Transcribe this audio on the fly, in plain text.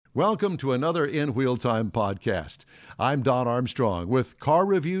Welcome to another In Wheel Time podcast. I'm Don Armstrong with Car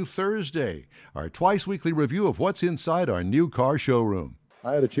Review Thursday, our twice-weekly review of what's inside our new car showroom.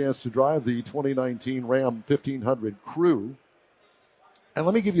 I had a chance to drive the 2019 Ram 1500 Crew. And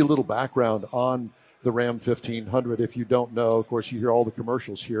let me give you a little background on the Ram 1500. If you don't know, of course, you hear all the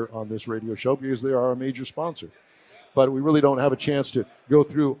commercials here on this radio show because they are a major sponsor. But we really don't have a chance to go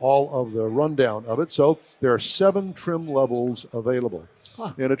through all of the rundown of it. So there are 7 trim levels available.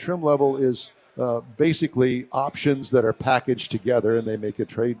 And a trim level is basically options that are packaged together, and they make a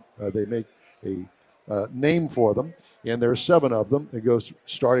name for them. And there are 7 of them. It goes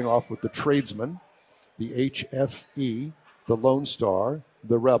starting off with the Tradesman, the HFE, the Lone Star,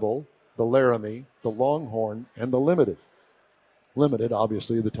 the Rebel, the Laramie, the Longhorn, and the Limited. Limited,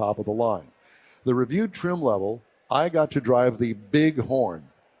 obviously, the top of the line. The reviewed trim level, I got to drive the Bighorn.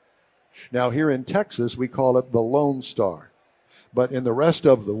 Now, here in Texas, we call it the Lone Star. But in the rest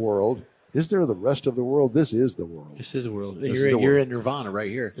of the world, is there the rest of the world? This is the world. This is the world. You're in Nirvana right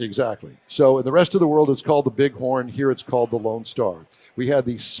here. Exactly. So in the rest of the world, it's called the Bighorn. Here it's called the Lone Star. We had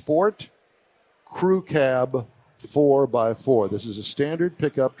the Sport Crew Cab 4x4. This is a standard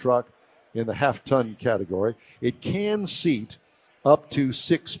pickup truck in the half-ton category. It can seat up to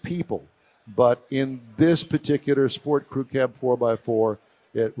 6 people. But in this particular Sport Crew Cab 4x4,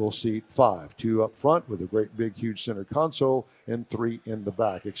 it will seat 5, 2 up front with a great big huge center console and 3 in the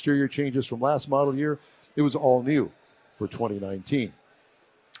back. Exterior changes from last model year. It was all new for 2019.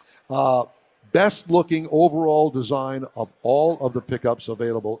 Best looking overall design of all of the pickups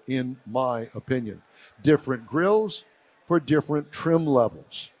available, in my opinion. Different grills for different trim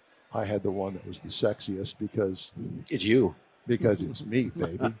levels. I had the one that was the sexiest because it's you. Because it's me,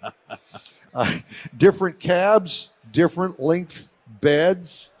 baby. Different cabs, different length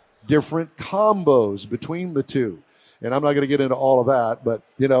beds, different combos between the two. And I'm not going to get into all of that, but,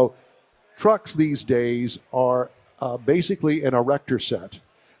 you know, trucks these days are basically an erector set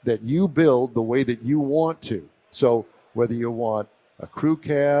that you build the way that you want to. So whether you want a crew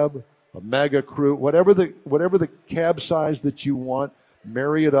cab, a mega crew, whatever the cab size that you want,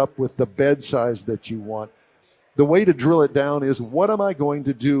 marry it up with the bed size that you want. The way to drill it down is, what am I going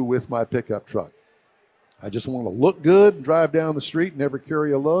to do with my pickup truck? I just want to look good and drive down the street and never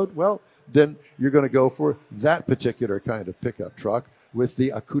carry a load. Well, then you're going to go for that particular kind of pickup truck with the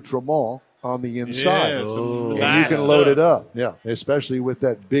accoutrement on the inside. And you can load it up. Yeah, especially with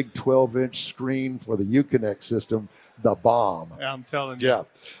that big 12-inch screen for the Uconnect system, the bomb. I'm telling you.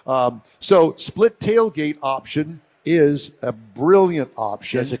 Yeah. So split tailgate option is a brilliant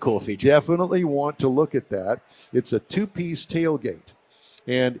option. That's a cool feature. Definitely want to look at that. It's a 2-piece tailgate,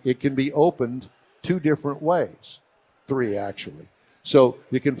 and it can be opened 2 different ways, 3 actually. So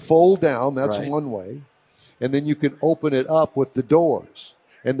you can fold down, that's right. one way, and then you can open it up with the doors.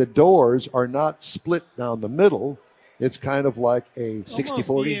 And the doors are not split down the middle. It's kind of like a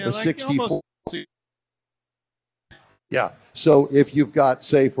 60-40, yeah, a like 60-40. Yeah. So if you've got,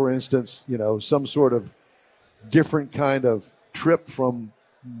 say, for instance, you know, some sort of different kind of trip from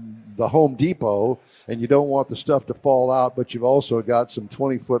the Home Depot, and you don't want the stuff to fall out, but you've also got some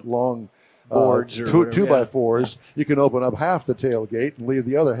 20-foot long boards, 2x4s. You can open up half the tailgate and leave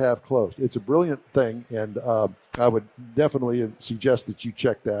the other half closed. It's a brilliant thing, and I would definitely suggest that you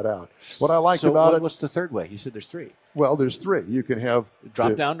check that out. What I liked about it. What's the third way? You said there's 3. Well, there's 3. You can have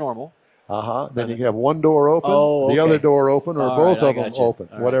drop down normal. Then you can have one door open, the other door open, or both of them open,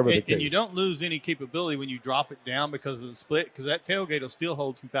 whatever the case. And you don't lose any capability when you drop it down because of the split, because that tailgate will still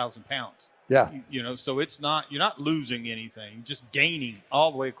hold 2,000 pounds. Yeah. You know, so you're not losing anything, just gaining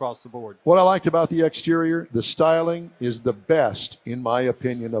all the way across the board. What I liked about the exterior, the styling is the best, in my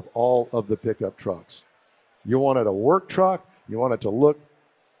opinion, of all of the pickup trucks. You wanted a work truck, you want it to look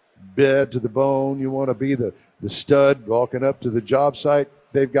bed to the bone, you want to be the stud walking up to the job site.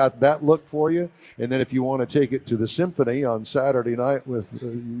 They've got that look for you. And then if you want to take it to the symphony on Saturday night with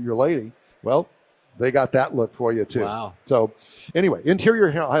your lady, well, they got that look for you too. Wow. So anyway,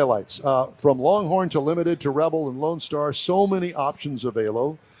 interior highlights. From Longhorn to Limited to Rebel and Lone Star, so many options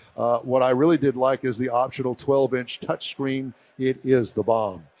available. What I really did like is the optional 12-inch touchscreen. It is the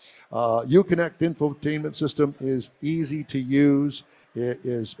bomb. Uconnect infotainment system is easy to use. It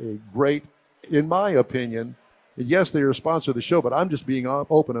is a great, in my opinion, yes, they're a sponsor of the show, but I'm just being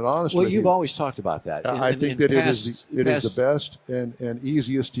open and honest with you. Well, you've always talked about that. I think that it is the best and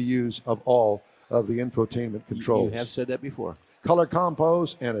easiest to use of all of the infotainment controls. You have said that before. Color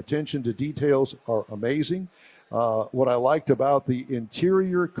compos and attention to details are amazing. What I liked about the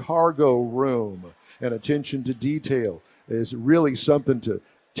interior cargo room and attention to detail is really something to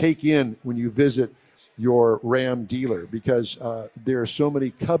take in when you visit your Ram dealer, because there are so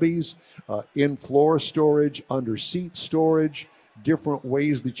many cubbies, in-floor storage, under-seat storage, different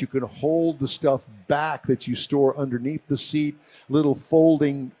ways that you can hold the stuff back that you store underneath the seat, little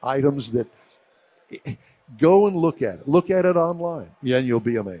folding items that go and look at it. Look at it online, and you'll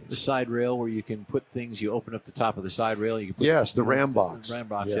be amazed. The side rail where you can put things, you open up the top of the side rail. You can put Yes, the Ram box. The Ram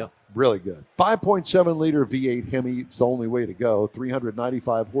box, yeah. Really good. 5.7-liter V8 Hemi. It's the only way to go.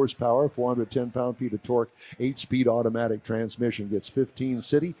 395 horsepower, 410 pound-feet of torque, 8-speed automatic transmission. Gets 15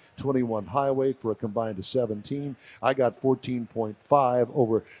 city, 21 highway for a combined of 17. I got 14.5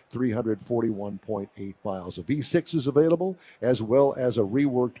 over 341.8 miles. A V6 is available, as well as a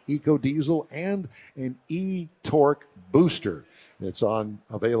reworked EcoDiesel and an e-torque booster. It's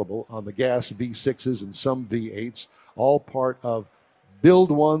available on the gas V6s and some V8s, all part of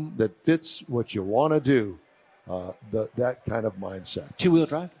Build One that fits what you want to do, that kind of mindset. Two-wheel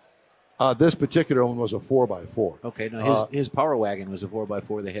drive? This particular one was a 4x4. Okay, now his Power Wagon was a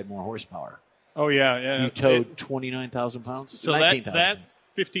 4x4. They had more horsepower. Oh, yeah. You towed 29,000 pounds? So that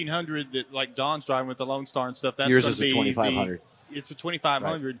 1,500 that like Don's driving with the Lone Star and stuff, that's yours going is to be a 2,500. It's a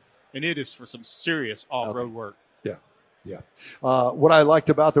 2,500, right. And it is for some serious off-road work. Yeah. What I liked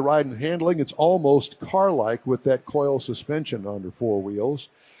about the ride and handling, it's almost car-like with that coil suspension under four wheels.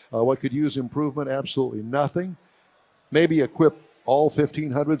 What could use improvement? Absolutely nothing. Maybe equip all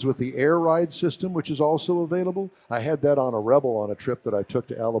 1500s with the air ride system, which is also available. I had that on a Rebel on a trip that I took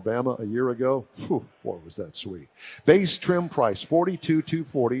to Alabama a year ago. Whew, boy, was that sweet. Base trim price,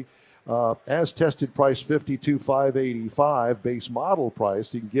 $42,240. As tested price, $52,585. Base model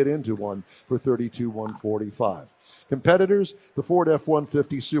price, you can get into one for $32,145. Competitors, the Ford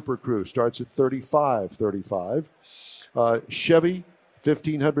F-150 Super Crew starts at $35,335. Chevy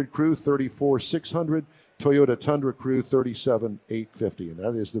 1500 Crew, $34,600. Toyota Tundra Crew, $37,850. And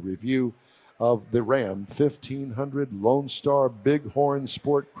that is the review of the Ram 1500 Lone Star Bighorn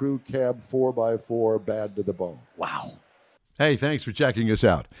Sport Crew Cab 4x4, bad to the bone. Wow. Hey, thanks for checking us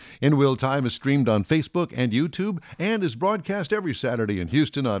out. In Wheel Time is streamed on Facebook and YouTube and is broadcast every Saturday in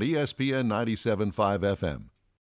Houston on ESPN 97.5 FM.